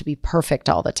don't have to be perfect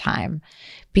all the time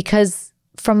because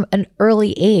from an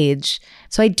early age.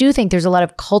 So I do think there's a lot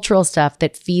of cultural stuff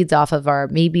that feeds off of our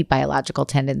maybe biological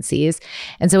tendencies.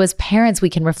 And so as parents, we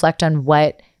can reflect on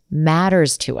what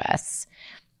matters to us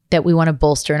that we want to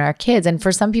bolster in our kids. And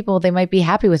for some people, they might be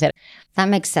happy with it. That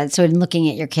makes sense. So in looking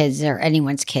at your kids or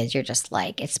anyone's kids, you're just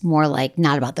like, it's more like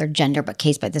not about their gender, but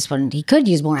case by this one, he could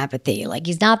use more empathy. Like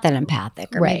he's not that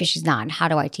empathic or maybe she's not. And how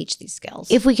do I teach these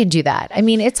skills? If we can do that. I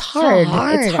mean, it's hard.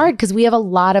 It's hard because we have a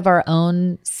lot of our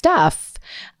own stuff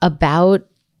about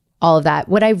all of that.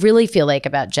 What I really feel like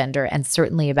about gender and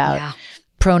certainly about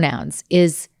pronouns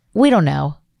is we don't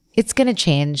know. It's going to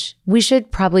change. We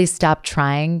should probably stop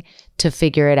trying to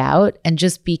figure it out and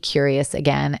just be curious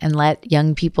again and let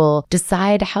young people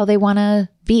decide how they want to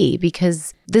be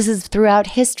because this is throughout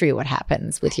history what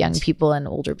happens with young people and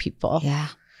older people. Yeah.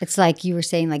 It's like you were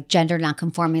saying, like gender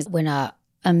nonconforming is when a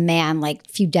man like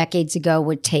a few decades ago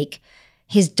would take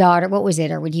his daughter, what was it?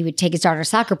 Or when he would take his daughter to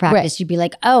soccer practice, you'd be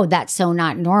like, oh, that's so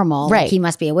not normal. Right. Like, he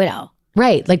must be a widow.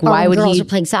 Right. Like, why would girls he? were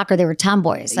playing soccer, they were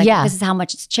tomboys. Like, this is how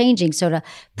much it's changing. So to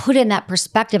put in that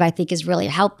perspective, I think is really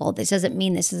helpful. This doesn't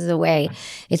mean this is the way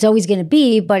it's always going to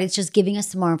be, but it's just giving us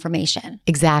some more information.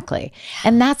 Exactly.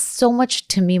 And that's so much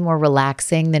to me more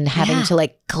relaxing than having to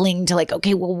like cling to like,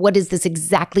 okay, well, what does this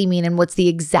exactly mean? And what's the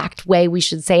exact way we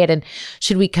should say it? And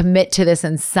should we commit to this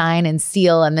and sign and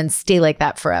seal and then stay like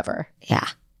that forever? Yeah.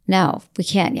 No, we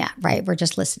can't. Yeah. Right. We're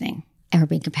just listening and we're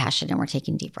being compassionate and we're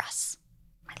taking deep breaths.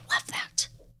 Love that.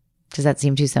 Does that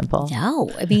seem too simple? No.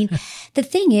 I mean, the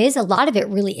thing is, a lot of it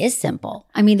really is simple.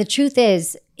 I mean, the truth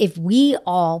is, if we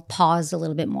all paused a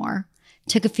little bit more,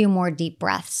 took a few more deep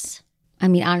breaths, I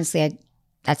mean, honestly,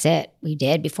 that's it. We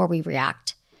did before we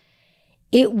react.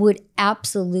 It would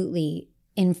absolutely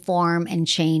inform and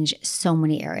change so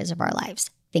many areas of our lives.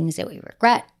 Things that we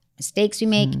regret, mistakes we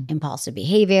make, impulsive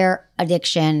behavior,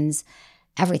 addictions,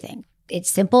 everything. It's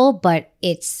simple, but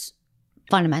it's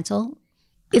fundamental.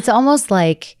 It's almost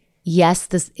like, yes,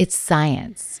 it's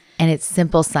science, and it's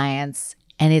simple science,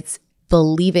 and it's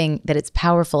believing that it's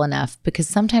powerful enough, because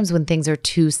sometimes when things are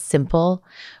too simple,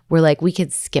 we're like, we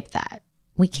could skip that.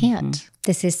 We can't.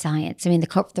 This is science. I mean,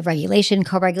 the regulation,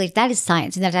 co-regulation, that is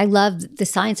science. And that I love the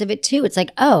science of it too. It's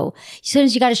like, oh, as soon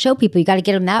as you got to show people, you got to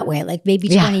get them that way. Like maybe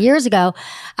 20 years ago,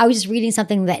 I was just reading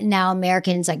something that now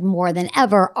Americans, like more than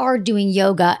ever, are doing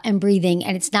yoga and breathing,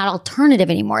 and it's not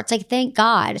alternative anymore. It's like, thank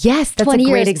God. Yes, that's a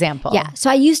great example. Yeah. So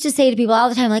I used to say to people all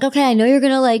the time, like, okay, I know you're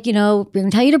going to we're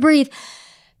going to tell you to breathe.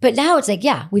 But now it's like,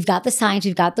 yeah, we've got the science,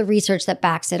 we've got the research that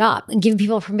backs it up, and giving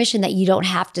people permission that you don't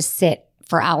have to sit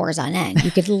for hours on end.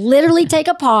 You could literally take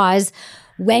a pause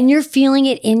when you're feeling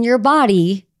it in your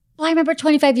body. Well, I remember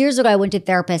 25 years ago, I went to a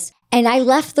therapist and I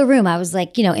left the room. I was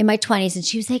like, in my 20s, and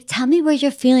she was like, tell me where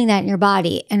you're feeling that in your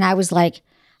body. And I was like,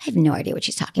 I have no idea what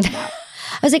she's talking about.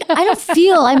 I was like, I don't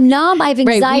feel, I'm numb, I have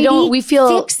anxiety. Right, we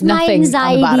feel fix my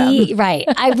anxiety. Right.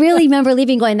 I really remember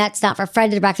leaving going, that's not for a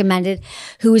friend that recommended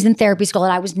who was in therapy school.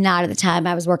 And I was not at the time.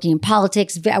 I was working in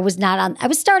politics. I was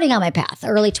starting on my path,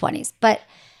 early 20s. But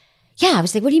yeah, I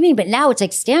was like, what do you mean? But now it's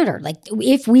like standard. Like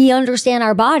if we understand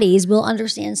our bodies, we'll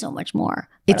understand so much more.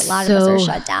 But a lot of us are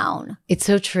shut down. It's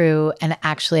so true. And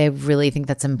actually, I really think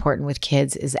that's important with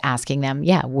kids, is asking them,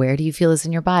 where do you feel this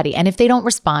in your body? And if they don't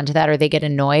respond to that or they get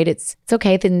annoyed, it's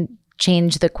okay. Then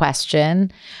change the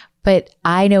question. But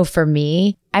I know for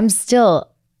me, I'm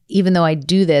still, even though I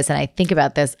do this and I think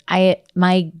about this,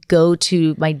 my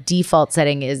default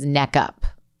setting is neck up.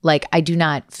 Like I do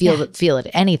not feel it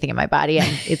anything in my body,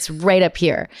 and it's right up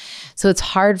here. So it's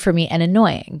hard for me and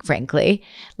annoying, frankly.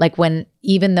 Like when,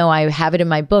 even though I have it in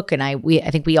my book, and I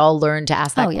think we all learn to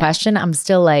ask that question, I'm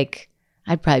still like,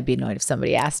 I'd probably be annoyed if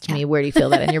somebody asked me, where do you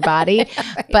feel that in your body?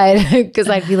 But because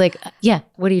I'd be like,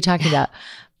 what are you talking about?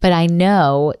 But I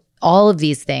know all of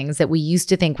these things that we used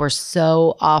to think were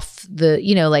so off the,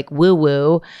 like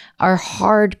woo-woo, are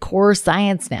hardcore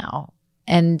science now.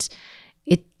 And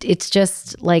it's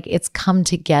just like it's come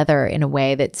together in a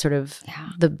way that sort of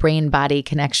the brain-body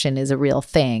connection is a real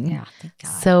thing. Yeah, thank God.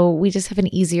 So we just have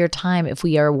an easier time if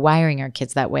we are wiring our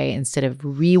kids that way instead of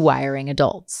rewiring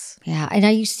adults. Yeah. And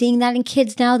are you seeing that in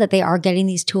kids now, that they are getting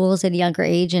these tools at a younger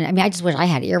age? And I mean, I just wish I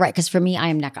had it. You're right. Because for me, I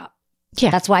am neck up. Yeah.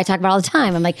 That's why I talk about it all the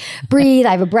time. I'm like, breathe.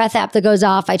 I have a breath app that goes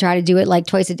off. I try to do it like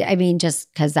twice a day. I mean,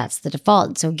 just because that's the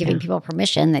default. So giving people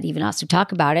permission, that even us who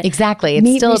talk about it. Exactly.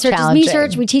 It's still challenging.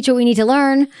 Research. We teach what we need to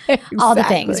learn. Exactly. All the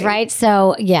things, right?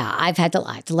 So yeah, I had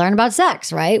to learn about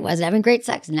sex, right? Wasn't having great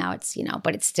sex. Now it's,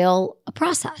 but it's still a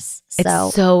process.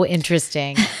 It's so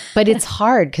interesting. But it's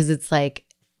hard because it's like,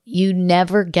 you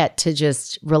never get to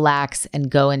just relax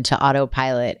and go into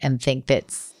autopilot and think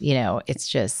that's, it's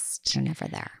just. You're never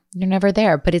there. You're never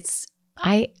there. But it's,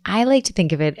 I like to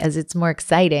think of it as it's more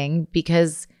exciting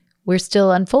because we're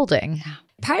still unfolding. Yeah.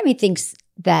 Part of me thinks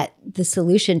that the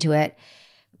solution to it,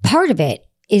 part of it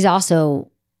is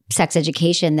also sex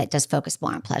education that does focus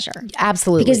more on pleasure.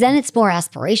 Absolutely. Because then it's more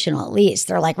aspirational, at least.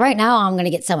 They're like, right now, I'm going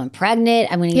to get someone pregnant.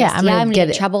 I'm going to get STI. I'm going to get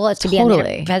in trouble. It's to be on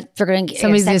there. They're going to get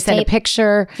somebody's going to send a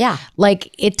picture. Yeah.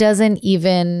 Like it doesn't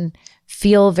even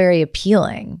feel very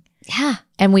appealing. Yeah.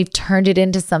 And we've turned it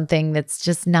into something that's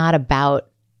just not about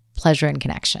pleasure and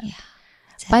connection. Yeah,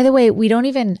 by the way, we don't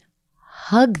even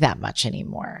hug that much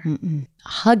anymore. Mm-mm.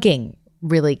 Hugging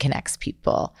really connects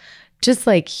people. Just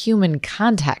like human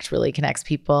contact really connects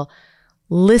people.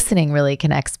 Listening really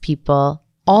connects people.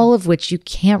 All of which you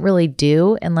can't really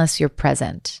do unless you're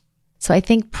present. So I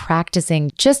think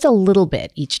practicing just a little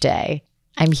bit each day.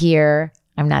 I'm here.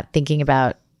 I'm not thinking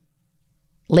about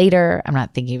later. I'm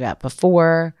not thinking about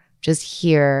before. Just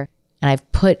here. And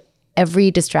I've put every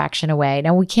distraction away.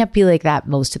 Now, we can't be like that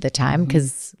most of the time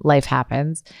because life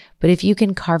happens. But if you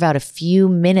can carve out a few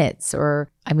minutes,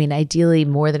 or ideally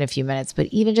more than a few minutes, but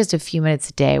even just a few minutes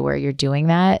a day where you're doing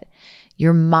that,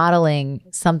 you're modeling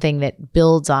something that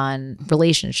builds on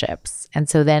relationships. And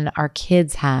so then our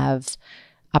kids have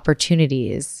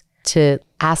opportunities to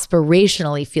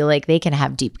aspirationally feel like they can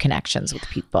have deep connections with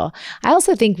people. I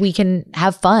also think we can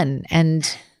have fun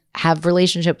and have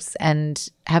relationships and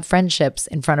have friendships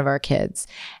in front of our kids.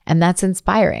 And that's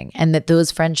inspiring. And that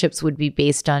those friendships would be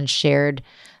based on shared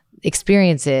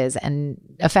experiences and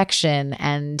affection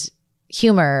and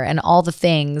humor and all the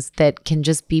things that can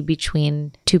just be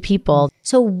between two people.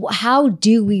 So how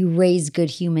do we raise good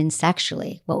humans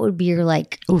sexually? What would be your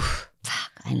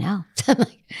fuck, I know.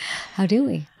 How do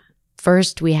we?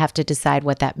 First, we have to decide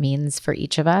what that means for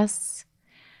each of us.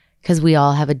 because we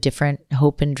all have a different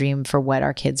hope and dream for what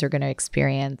our kids are going to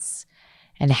experience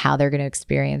and how they're going to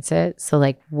experience it. So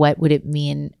like, what would it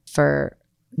mean for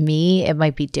me? It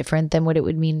might be different than what it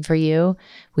would mean for you.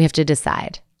 We have to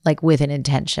decide, like with an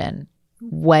intention,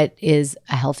 what is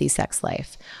a healthy sex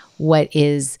life? What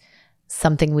is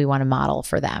something we want to model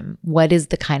for them? What is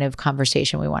the kind of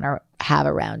conversation we want to have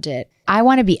around it? I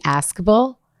want to be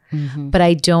askable, but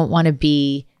I don't want to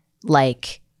be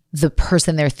like the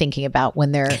person they're thinking about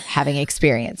when they're having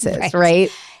experiences,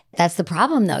 right? That's the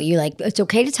problem though. You like, it's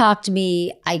okay to talk to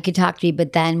me. I could talk to you,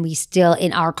 but then we still,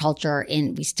 in our culture,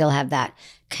 we still have that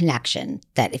connection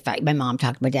that if my mom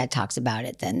talked, my dad talks about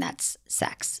it, then that's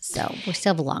sex. So we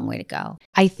still have a long way to go.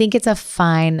 I think it's a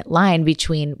fine line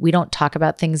between we don't talk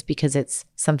about things because it's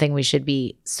something we should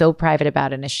be so private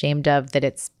about and ashamed of that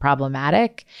it's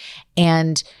problematic.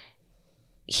 And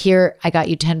here, I got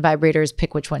you 10 vibrators,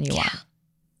 pick which one you want.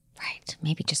 Right.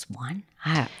 Maybe just one.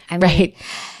 I mean, right.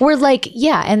 We're like,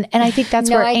 yeah. And I think that's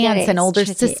where aunts and older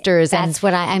sisters. That's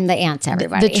what I'm the aunt to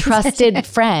everybody. The trusted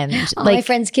friend. All my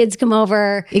friends' kids come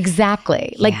over.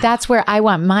 Exactly. Like that's where I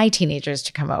want my teenagers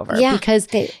to come over because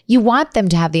you want them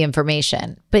to have the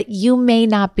information, but you may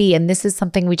not be. And this is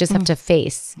something we just have to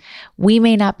face. We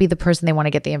may not be the person they want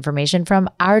to get the information from.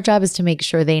 Our job is to make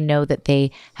sure they know that they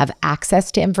have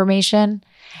access to information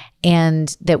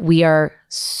and that we are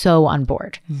so on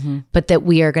board, but that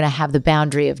we are going to have the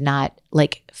boundary of not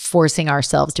like forcing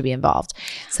ourselves to be involved.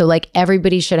 So like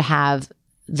everybody should have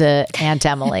the Aunt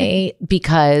Emily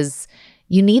because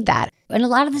you need that. And a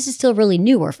lot of this is still really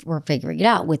new. We're figuring it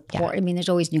out with porn. I mean, there's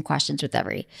always new questions with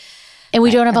every. And we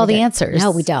don't have all the answers.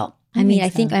 No, we don't. I mean, I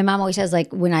think my mom always says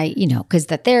like when I, because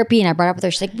the therapy and I brought up with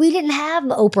her, she's like, we didn't have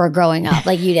Oprah growing up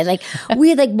like you did. Like we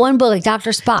had like one book, like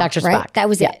Dr. Spock, right? That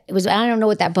was it. It was, I don't know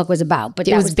what that book was about, but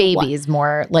it was babies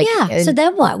more like. Yeah. So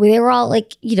then what? They were all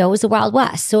like, it was the Wild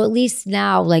West. So at least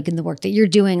now, like in the work that you're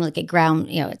doing, like at ground,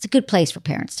 it's a good place for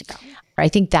parents to go. I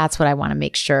think that's what I want to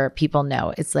make sure people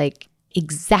know. It's like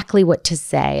exactly what to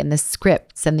say and the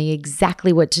scripts and the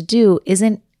exactly what to do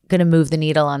isn't going to move the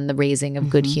needle on the raising of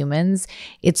good humans.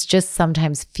 It's just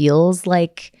sometimes feels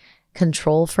like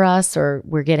control for us or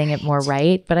we're getting it more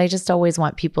right. But I just always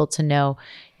want people to know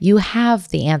you have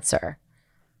the answer.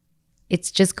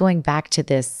 It's just going back to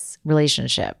this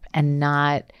relationship and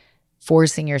not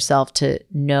forcing yourself to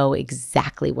know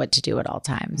exactly what to do at all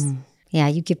times. Yeah,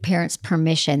 you give parents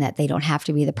permission that they don't have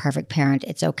to be the perfect parent.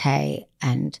 It's okay.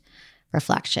 And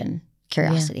reflection,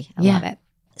 curiosity. I love it.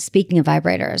 Speaking of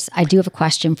vibrators, I do have a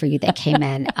question for you that came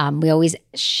in. We always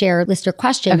share listener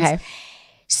questions. Okay.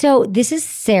 So this is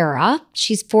Sarah.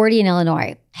 She's 40 in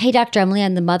Illinois. Hey, Dr. Emily,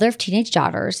 I'm the mother of teenage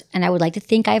daughters, and I would like to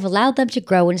think I've allowed them to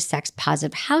grow in a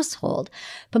sex-positive household.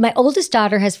 But my oldest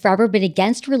daughter has forever been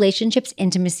against relationships,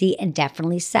 intimacy, and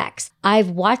definitely sex. I've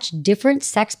watched different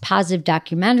sex-positive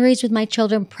documentaries with my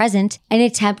children present in an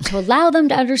attempt to allow them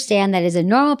to understand that is a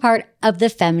normal part of the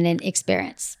feminine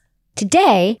experience.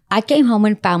 Today, I came home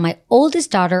and found my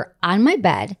oldest daughter on my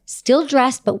bed, still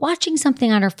dressed but watching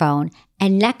something on her phone,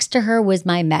 and next to her was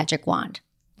my magic wand,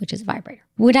 which is a vibrator.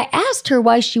 When I asked her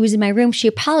why she was in my room, she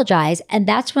apologized, and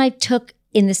that's when I took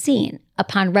in the scene.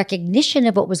 Upon recognition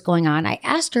of what was going on, I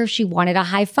asked her if she wanted a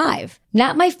high five.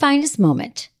 Not my finest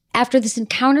moment. After this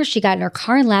encounter, she got in her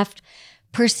car and left,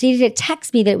 proceeded to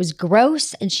text me that it was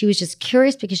gross and she was just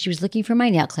curious because she was looking for my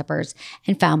nail clippers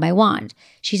and found my wand.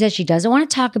 She says she doesn't want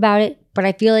to talk about it, but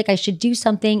I feel like I should do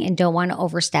something and don't want to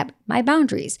overstep my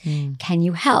boundaries. Can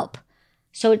you help?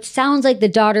 So it sounds like the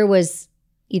daughter was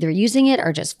either using it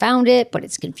or just found it, but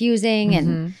it's confusing.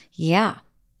 And what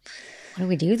do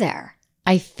we do there?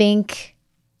 I think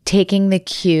taking the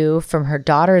cue from her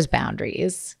daughter's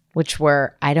boundaries, which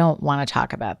were, I don't want to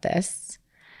talk about this.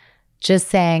 Just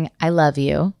saying, I love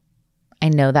you. I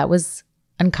know that was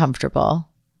uncomfortable.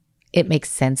 It makes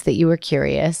sense that you were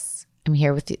curious. I'm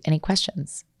here with any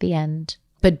questions. The end.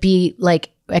 But be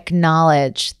like,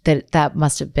 acknowledge that that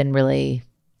must have been really,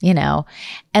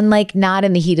 and like not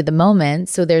in the heat of the moment.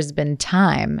 So there's been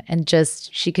time and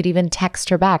just, she could even text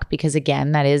her back because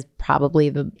again, that is probably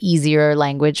the easier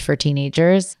language for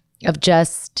teenagers of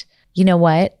just, you know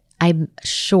what? I'm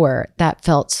sure that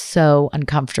felt so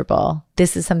uncomfortable.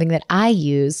 This is something that I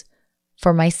use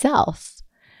for myself,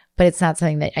 but it's not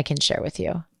something that I can share with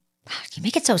you. You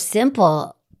make it so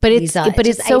simple. But it's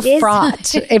so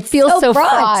fraught. It feels so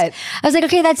fraught. I was like,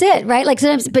 okay, that's it, right? Like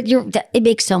sometimes, but it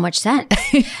makes so much sense.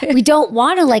 We don't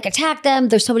want to like attack them.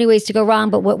 There's so many ways to go wrong,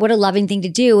 but what a loving thing to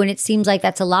do. And it seems like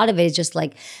that's a lot of it is just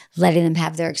like letting them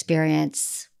have their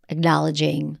experience,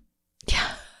 acknowledging.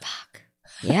 Yeah.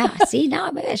 Yeah. See, now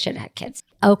maybe I should have kids.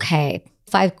 Okay.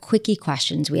 5 quickie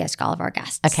questions we ask all of our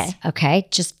guests. Okay. Okay.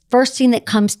 Just first thing that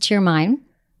comes to your mind.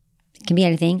 It can be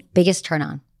anything. Biggest turn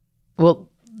on. Well,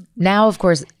 now, of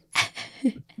course,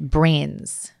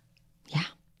 brains. Yeah.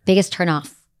 Biggest turn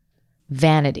off.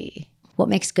 Vanity. What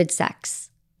makes good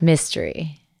sex?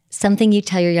 Mystery. Something you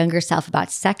tell your younger self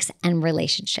about sex and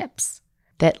relationships.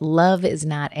 That love is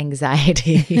not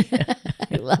anxiety.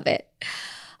 I love it.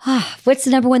 What's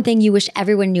the number one thing you wish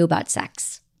everyone knew about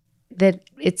sex? That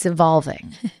it's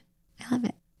evolving. I love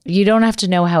it. You don't have to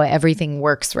know how everything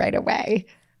works right away.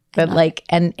 But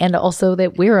and also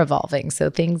that we're evolving. So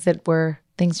things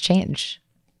change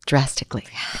drastically.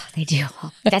 They do.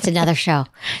 That's another show.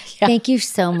 Yeah. Thank you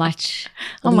so much,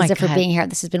 Aliza, for being here.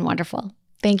 This has been wonderful.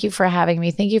 Thank you for having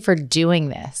me. Thank you for doing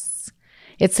this.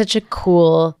 It's such a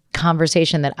cool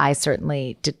conversation that I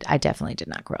definitely did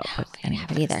not grow up with. I didn't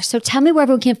have it either. So tell me where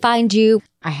everyone can find you.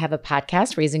 I have a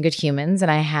podcast, Raising Good Humans,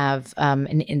 and I have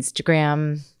an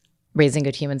Instagram, Raising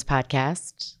Good Humans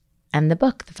podcast, and the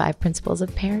book, The 5 Principles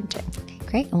of Parenting. Okay,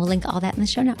 great. And we'll link all that in the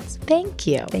show notes. Thank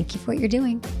you. Thank you for what you're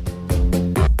doing.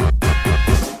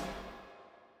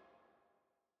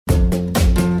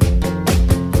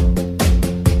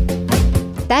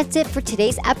 That's it for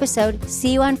today's episode.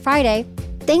 See you on Friday.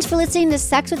 Thanks for listening to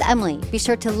Sex with Emily. Be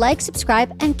sure to like,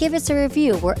 subscribe, and give us a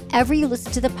review wherever you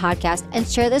listen to the podcast, and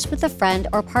share this with a friend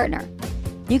or partner.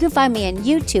 You can find me on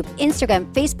YouTube,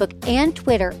 Instagram, Facebook, and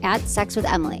Twitter at Sex with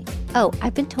Emily. Oh,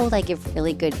 I've been told I give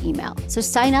really good email. So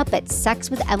sign up at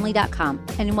sexwithemily.com.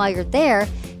 And while you're there,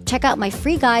 check out my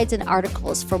free guides and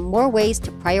articles for more ways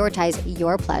to prioritize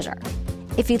your pleasure.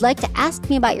 If you'd like to ask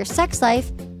me about your sex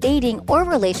life, dating, or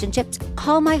relationships,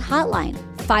 call my hotline,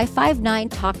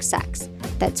 559-TALK-SEX.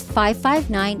 That's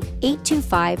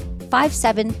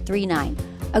 559-825-5739.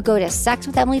 Or go to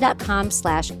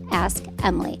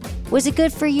sexwithemily.com/askemily. Was it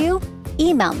good for you?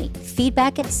 Email me,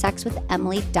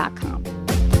 feedback@sexwithemily.com.